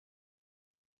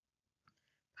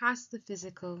Past the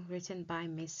Physical, written by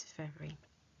Miss Frevry.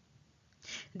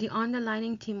 The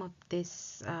underlining theme of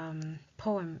this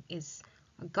poem is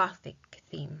a gothic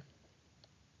theme.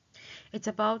 It's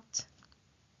about,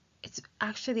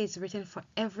 it's written for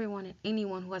everyone and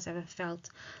anyone who has ever felt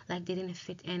like they didn't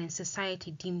fit in and society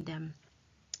deemed them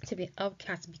to be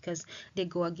outcasts because they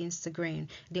go against the grain.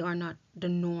 They are not the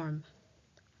norm.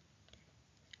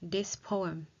 This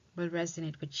poem will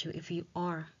resonate with you if you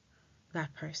are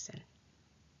that person.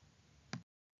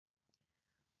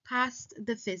 Past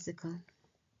the Physical.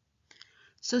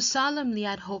 So solemnly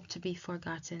I'd hoped to be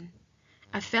forgotten.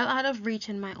 I fell out of reach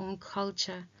in my own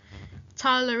culture,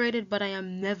 tolerated but I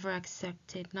am never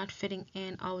accepted, not fitting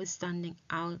in, always standing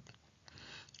out.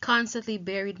 Constantly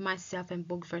buried myself in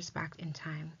book verse back in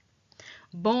time.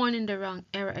 Born in the wrong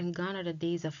era and gone are the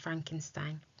days of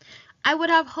Frankenstein. I would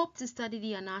have hoped to study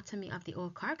the anatomy of the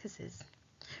old carcasses,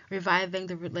 reviving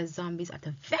the rootless zombies at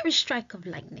the very strike of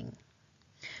lightning.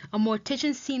 A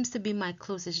mortician seems to be my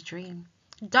closest dream.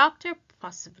 Doctor,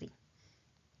 possibly.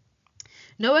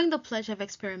 Knowing the pleasure of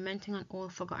experimenting on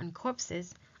old forgotten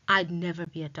corpses, I'd never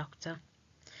be a doctor.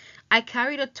 I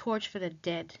carried a torch for the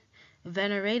dead,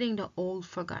 venerating the old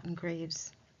forgotten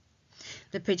graves.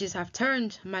 The pages have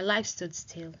turned, my life stood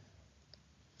still.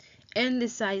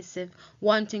 Indecisive,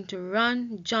 wanting to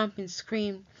run, jump, and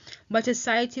scream, but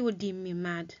society would deem me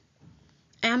mad.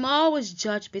 I am always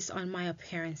judged based on my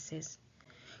appearances.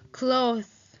 Clothed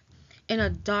in a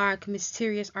dark,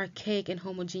 mysterious, archaic, and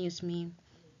homogeneous meme.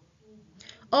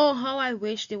 Oh, how I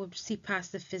wish they would see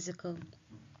past the physical.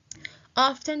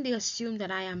 Often they assume that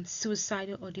I am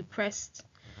suicidal or depressed,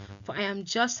 for I am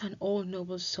just an old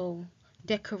noble soul,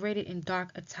 decorated in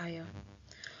dark attire.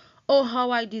 Oh,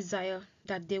 how I desire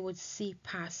that they would see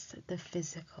past the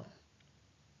physical.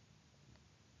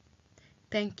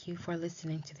 Thank you for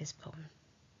listening to this poem.